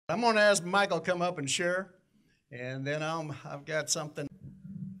I'm going to ask Michael to come up and share, and then I've got something.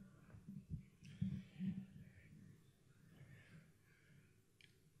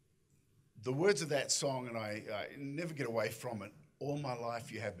 The words of that song, and I never get away from it. All my life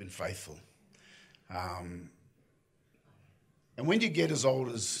you have been faithful. And when you get as old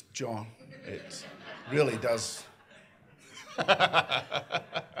as John, it really does.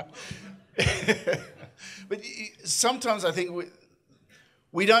 But sometimes I think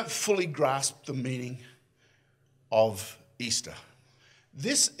we don't fully grasp the meaning of Easter.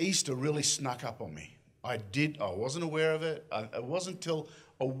 This Easter really snuck up on me. I wasn't aware of it. It wasn't until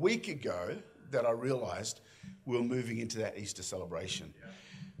a week ago that I realized we were moving into that Easter celebration. Yeah.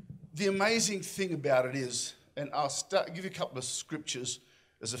 The amazing thing about it is, and I'll give you a couple of scriptures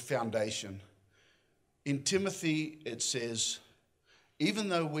as a foundation. In Timothy, it says, even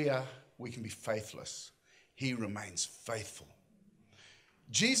though we can be faithless, he remains faithful.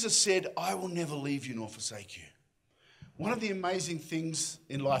 Jesus said, I will never leave you nor forsake you. One of the amazing things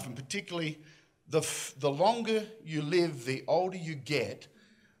in life, and particularly the longer you live, the older you get,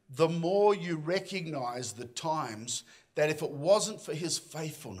 the more you recognize the times that if it wasn't for his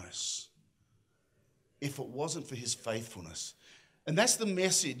faithfulness, and that's the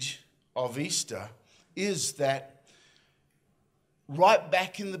message of Easter, is that right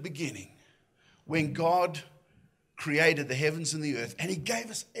back in the beginning, when God created the heavens and the earth, and he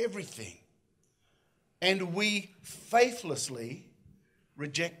gave us everything, and we faithlessly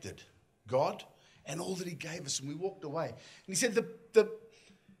rejected God and all that he gave us, and we walked away. And he said,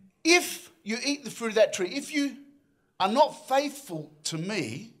 if you eat the fruit of that tree, if you are not faithful to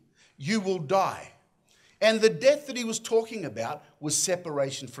me, you will die. And the death that he was talking about was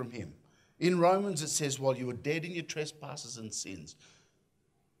separation from him. In Romans it says, while you were dead in your trespasses and sins,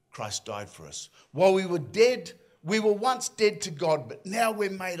 Christ died for us. While we were dead, we were once dead to God, but now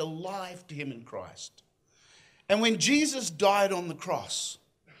we're made alive to him in Christ. And when Jesus died on the cross,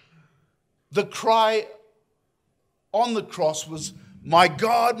 the cry on the cross was, my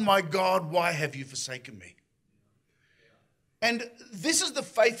God, why have you forsaken me? And this is the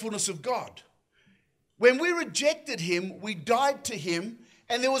faithfulness of God. When we rejected him, we died to him,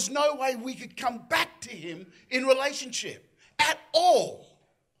 and there was no way we could come back to him in relationship at all.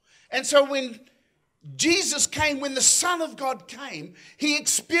 And so when Jesus came, when the Son of God came, he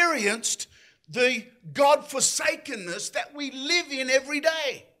experienced the God-forsakenness that we live in every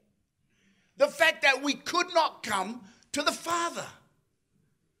day. The fact that we could not come to the Father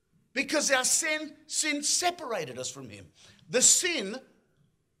because our sin separated us from him. The sin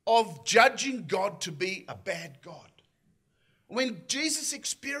of judging God to be a bad God. When Jesus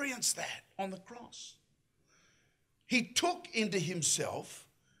experienced that on the cross, he took into himself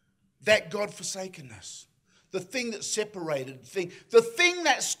that God-forsakenness, the thing that separated, the thing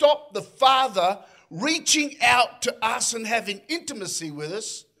that stopped the Father reaching out to us and having intimacy with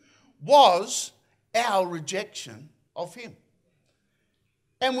us was our rejection of him.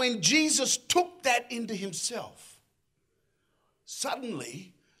 And when Jesus took that into himself,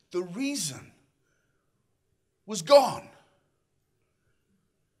 suddenly the reason was gone.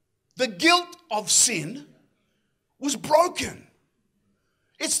 The guilt of sin was broken.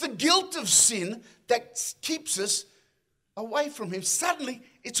 It's the guilt of sin that keeps us away from him. Suddenly,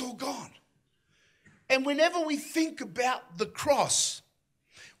 it's all gone. And whenever we think about the cross,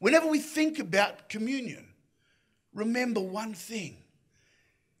 whenever we think about communion, remember one thing.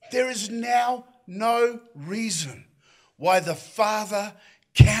 There is now no reason why the Father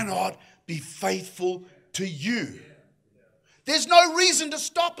cannot be faithful to you. There's no reason to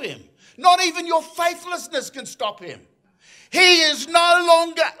stop him. Not even your faithlessness can stop him. He is no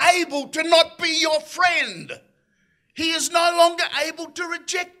longer able to not be your friend. He is no longer able to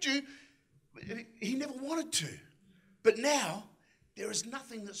reject you. He never wanted to. But now, there is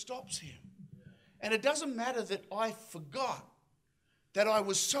nothing that stops him. And it doesn't matter that I forgot, that I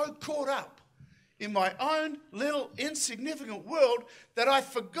was so caught up in my own little insignificant world that I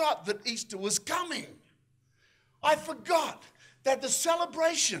forgot that Easter was coming. I forgot that the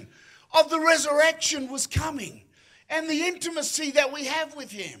celebration of the resurrection was coming and the intimacy that we have with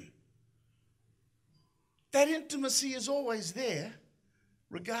him. That intimacy is always there,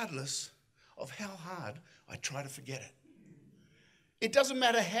 regardless of how hard I try to forget it. It doesn't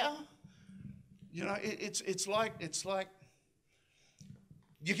matter how. You know, it's like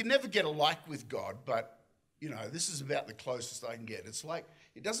you can never get a like with God, but, you know, this is about the closest I can get. It's like,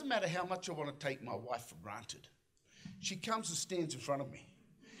 it doesn't matter how much I want to take my wife for granted. She comes and stands in front of me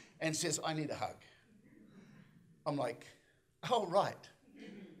and says, I need a hug. I'm like, oh, right.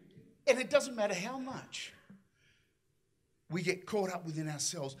 And it doesn't matter how much. we get caught up within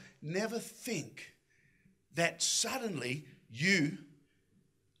ourselves. Never think that suddenly you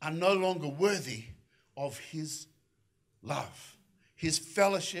are no longer worthy of his love, his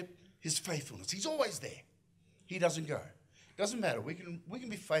fellowship, his faithfulness. He's always there. He doesn't go. Doesn't matter. We can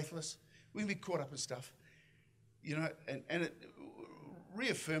be faithless. We can be caught up in stuff. You know, and it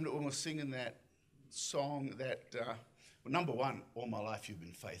reaffirmed it when we're singing that song that, well, number one, all my life you've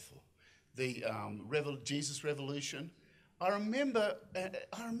been faithful. The Jesus Revolution. I remember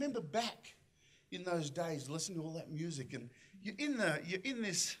back in those days listening to all that music, and you're in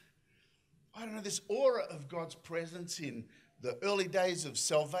this, I don't know, this aura of God's presence in the early days of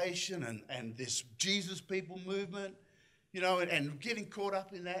salvation and this Jesus people movement, you know, and getting caught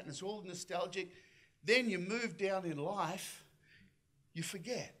up in that, and it's all nostalgic. Then you move down in life, you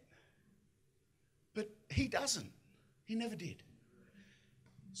forget. But he doesn't. He never did.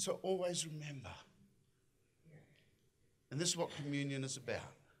 So always remember. And this is what communion is about.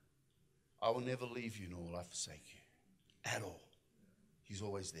 I will never leave you, nor will I forsake you. At all. He's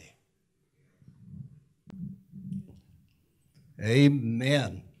always there.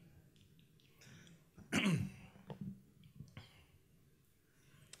 Amen.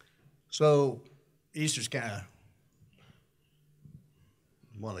 So, Easter's kind of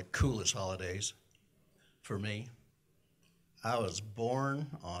one of the coolest holidays for me. I was born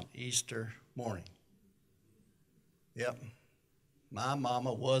on Easter morning. Yep. My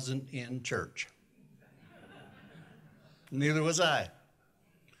mama wasn't in church. Neither was I.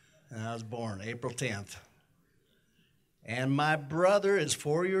 And I was born April 10th. And my brother is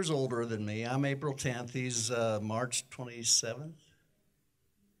 4 years older than me. I'm April 10th. He's March 27th.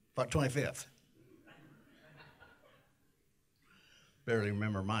 About 25th. Barely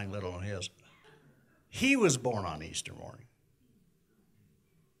remember mine, let alone his. He was born on Easter morning.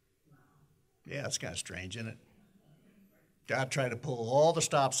 Yeah, it's kind of strange, isn't it? God tried to pull all the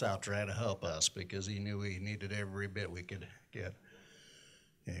stops out, trying to help us because he knew we needed every bit we could get.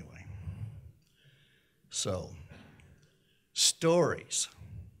 Anyway, so stories.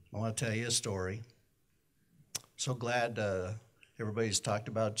 I want to tell you a story. So glad everybody's talked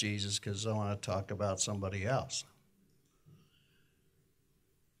about Jesus because I want to talk about somebody else.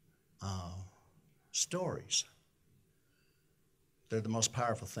 Stories. They're the most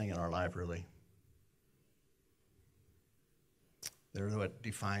powerful thing in our life, really. They're what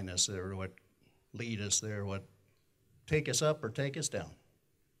define us. They're what lead us. They're what take us up or take us down.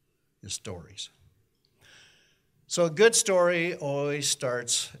 Is stories. So a good story always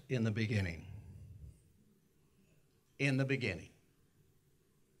starts in the beginning. In the beginning.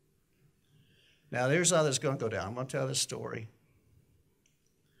 Now, here's how this is going to go down. I'm going to tell this story.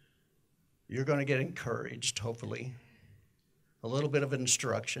 You're going to get encouraged, hopefully. A little bit of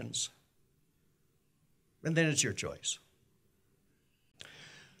instructions. And then it's your choice.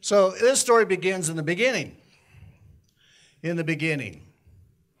 So this story begins in the beginning. In the beginning,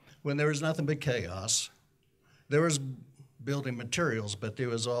 when there was nothing but chaos. There was building materials, but it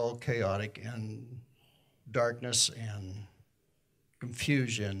was all chaotic and darkness and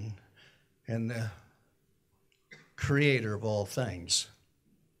confusion. And the creator of all things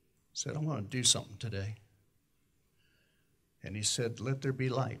said, I'm going to do something today. And he said, let there be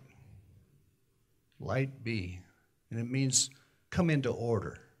light. Light be. And it means come into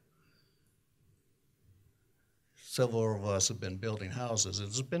order. Several of us have been building houses.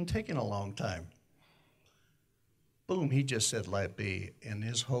 It's been taking a long time. Boom, he just said light be. And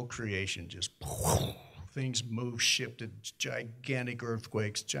his whole creation just, things moved, shifted, gigantic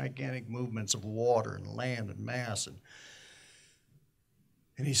earthquakes, gigantic movements of water and land and mass.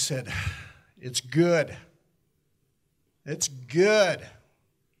 And he said, it's good. It's good.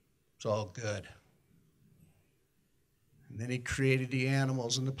 It's all good. And then he created the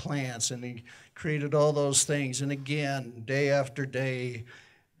animals and the plants, and he created all those things. And again, day after day,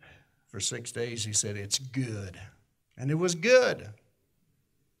 for 6 days, he said, it's good. And it was good.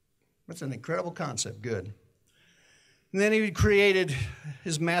 That's an incredible concept, good. And then he created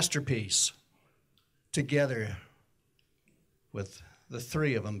his masterpiece together with the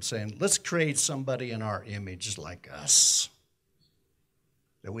three of them, saying, let's create somebody in our image like us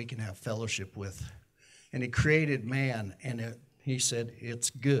that we can have fellowship with. And he created man, and he said, it's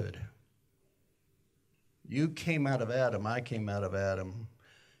good. You came out of Adam, I came out of Adam,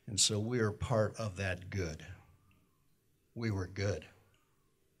 and so we are part of that good. We were good.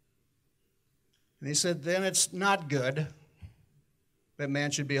 And he said, then it's not good that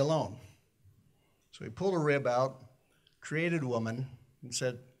man should be alone. So he pulled a rib out, created woman, and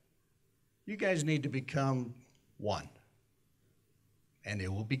said, you guys need to become one, and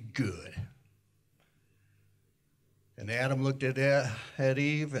it will be good. And Adam looked at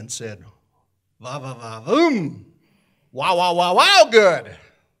Eve and said, va, va, va, boom. Wow, wow, wow, wow, good.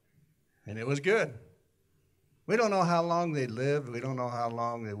 And it was good. We don't know how long they lived. We don't know how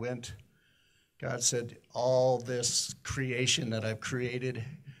long they went. God said, all this creation that I've created,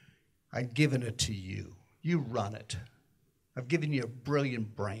 I've given it to you. You run it. I've given you a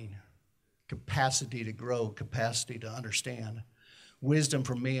brilliant brain, capacity to grow, capacity to understand, wisdom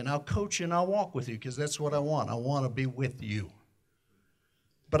from me, and I'll coach you and I'll walk with you because that's what I want. I want to be with you.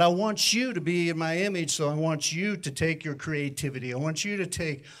 But I want you to be in my image, so I want you to take your creativity. I want you to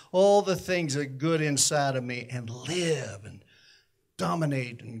take all the things that are good inside of me and live and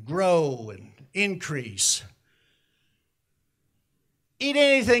dominate and grow and increase. Eat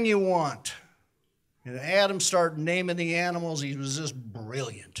anything you want. And Adam started naming the animals. He was just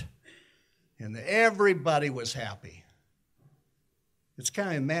brilliant. And everybody was happy. It's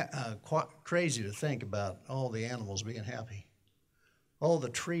kind of crazy to think about all the animals being happy. All the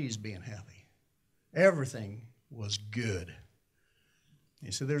trees being happy. Everything was good.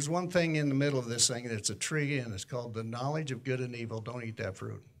 He said, there's one thing in the middle of this thing that's a tree, and it's called the knowledge of good and evil. Don't eat that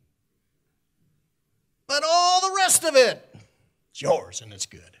fruit. But all the rest of it, it's yours, and it's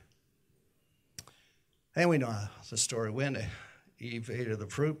good. And we know how the story went. Eve ate of the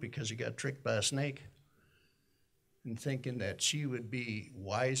fruit because she got tricked by a snake and thinking that she would be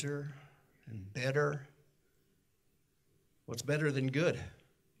wiser and better. What's better than good?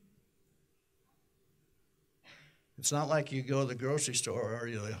 It's not like you go to the grocery store or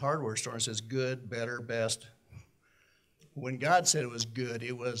the hardware store and it says good, better, best. When God said it was good,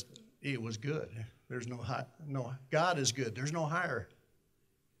 it was good. There's no God is good. There's no higher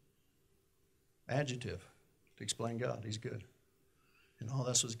adjective to explain God. He's good. And all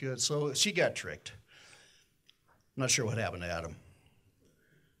this was good. So she got tricked. I'm not sure what happened to Adam.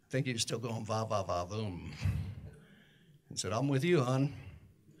 I think he was still going va, va, va, boom. And said, I'm with you, hon.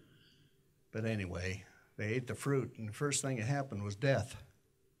 But anyway, they ate the fruit, and the first thing that happened was death.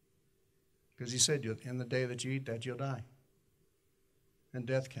 Because he said, in the day that you eat that, you'll die. And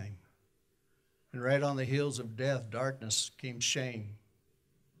death came. And right on the heels of death, darkness came shame,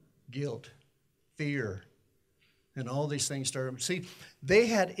 guilt, fear, and all these things started. See, they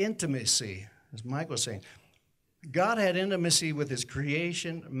had intimacy, as Mike was saying. God had intimacy with his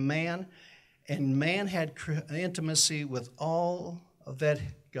creation, man, and man had intimacy with all that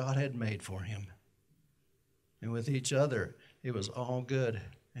God had made for him. And with each other, it was all good.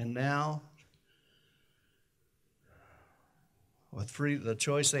 And now, with the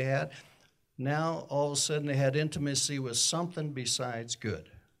choice they had, now all of a sudden they had intimacy with something besides good.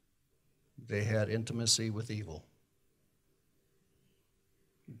 They had intimacy with evil.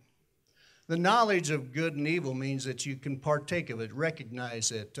 The knowledge of good and evil means that you can partake of it,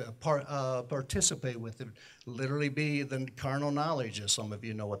 recognize it, participate with it, literally be the carnal knowledge, as some of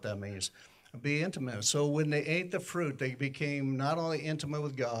you know what that means. Be intimate. So when they ate the fruit, they became not only intimate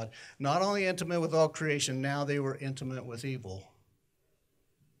with God, not only intimate with all creation, now they were intimate with evil.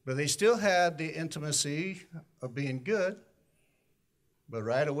 But they still had the intimacy of being good, but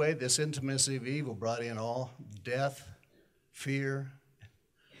right away this intimacy of evil brought in all death, fear,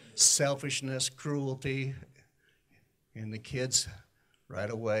 selfishness, cruelty, and the kids right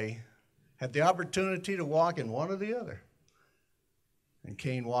away had the opportunity to walk in one or the other. And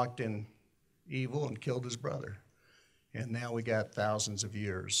Cain walked in evil and killed his brother. And now we got thousands of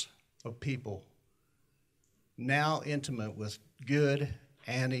years of people now intimate with good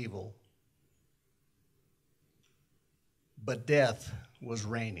and evil. But death was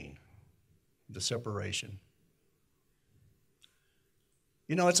reigning, the separation.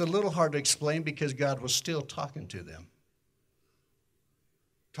 You know, it's a little hard to explain because God was still talking to them,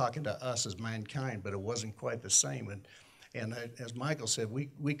 talking to us as mankind, but it wasn't quite the same. And as Michael said,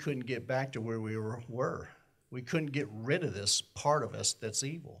 we couldn't get back to where we were. We couldn't get rid of this part of us that's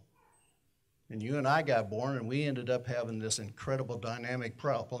evil. And you and I got born, and we ended up having this incredible dynamic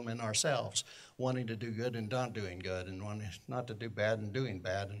problem in ourselves, wanting to do good and not doing good, and wanting not to do bad and doing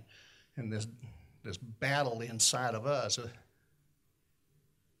bad, and this battle inside of us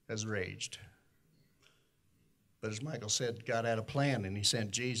has raged. But as Michael said, God had a plan, and he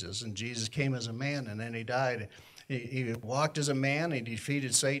sent Jesus, and Jesus came as a man, and then he died. He walked as a man, he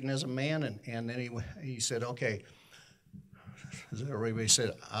defeated Satan as a man, and then he said, okay, as everybody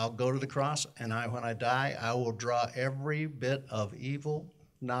said, I'll go to the cross, and when I die, I will draw every bit of evil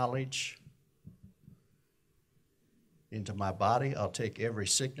knowledge into my body. I'll take every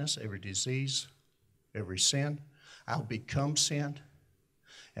sickness, every disease, every sin. I'll become sin,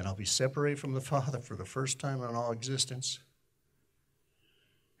 and I'll be separated from the Father for the first time in all existence.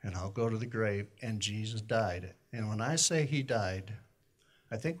 And I'll go to the grave, and Jesus died And when I say he died,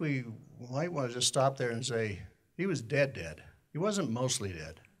 I think we might want to just stop there and say he was dead. He wasn't mostly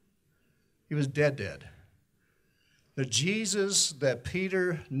dead. He was dead. The Jesus that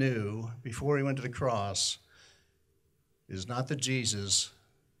Peter knew before he went to the cross is not the Jesus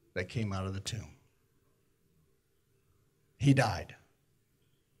that came out of the tomb. He died.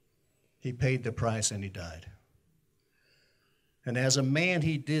 He paid the price and he died. And as a man,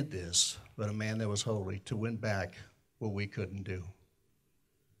 he did this, but a man that was holy, to win back what we couldn't do.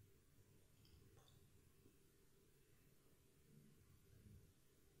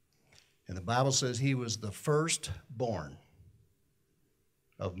 And the Bible says he was the firstborn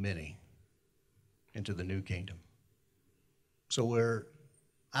of many into the new kingdom. So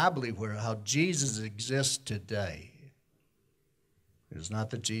I believe how Jesus exists today is not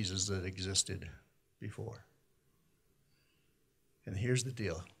the Jesus that existed before. And here's the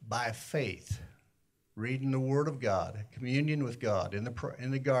deal. By faith, reading the Word of God, communion with God in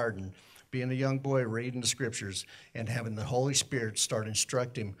the garden, being a young boy reading the Scriptures, and having the Holy Spirit start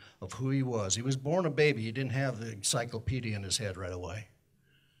instructing him of who he was. He was born a baby. He didn't have the encyclopedia in his head right away.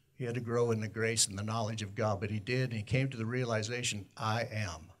 He had to grow in the grace and the knowledge of God, but he did, and he came to the realization, I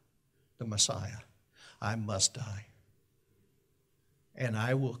am the Messiah. I must die. And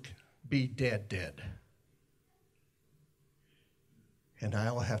I will be dead. And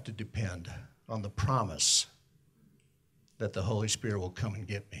I will have to depend on the promise that the Holy Spirit will come and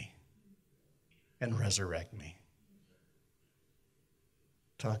get me and resurrect me.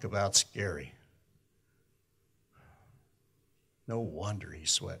 Talk about scary. No wonder he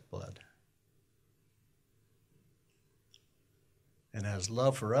sweat blood. And his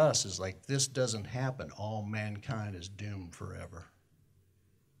love for us is like, this doesn't happen. All mankind is doomed forever.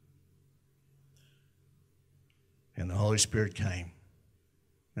 And the Holy Spirit came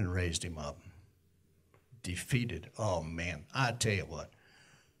and raised him up. Defeated. Oh, man, I tell you what.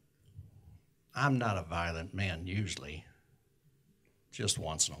 I'm not a violent man usually, just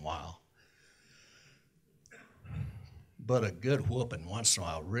once in a while. But a good whooping once in a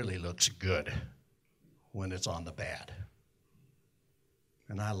while really looks good when it's on the bad.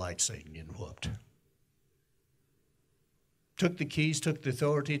 And I like Satan getting whooped. Took the keys, took the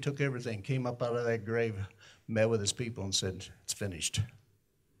authority, took everything, came up out of that grave, met with his people and said, it's finished.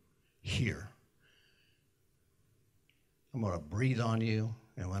 Here. I'm going to breathe on you,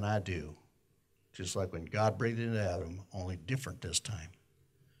 and when I do, just like when God breathed into Adam, only different this time.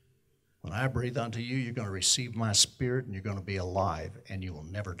 When I breathe onto you, you're going to receive my spirit, and you're going to be alive, and you will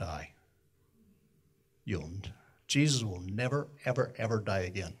never die. Jesus will never, ever, ever die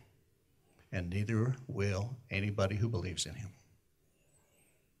again, and neither will anybody who believes in him.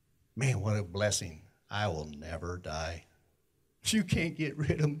 Man, what a blessing. I will never die. You can't get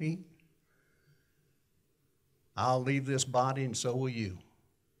rid of me. I'll leave this body, and so will you,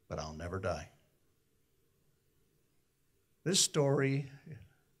 but I'll never die. This story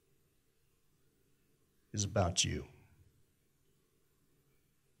is about you.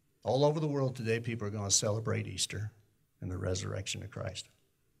 All over the world today, people are going to celebrate Easter and the resurrection of Christ.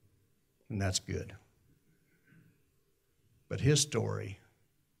 And that's good. But his story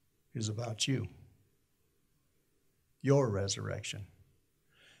is about you, your resurrection.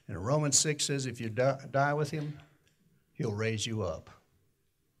 And Romans 6 says if you die with him, he'll raise you up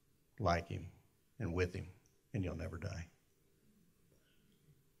like him and with him, and you'll never die.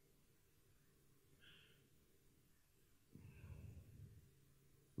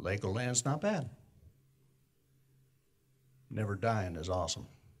 Legoland's not bad. Never dying is awesome.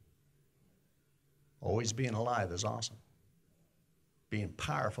 Always being alive is awesome. Being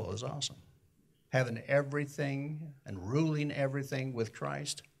powerful is awesome. Having everything and ruling everything with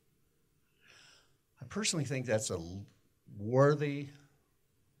Christ. I personally think that's worthy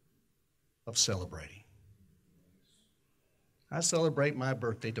of celebrating. I celebrate my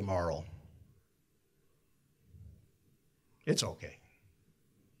birthday tomorrow. It's okay.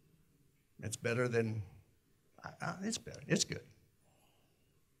 It's better than, it's better. It's good.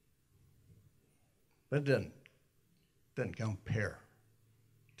 But it doesn't compare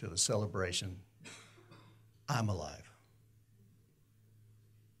to the celebration. I'm alive.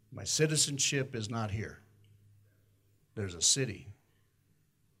 My citizenship is not here. There's a city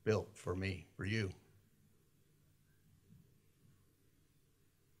built for me, for you.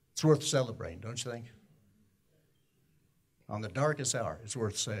 It's worth celebrating, don't you think? On the darkest hour, it's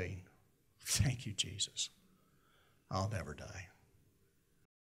worth saying, thank you, Jesus. I'll never die.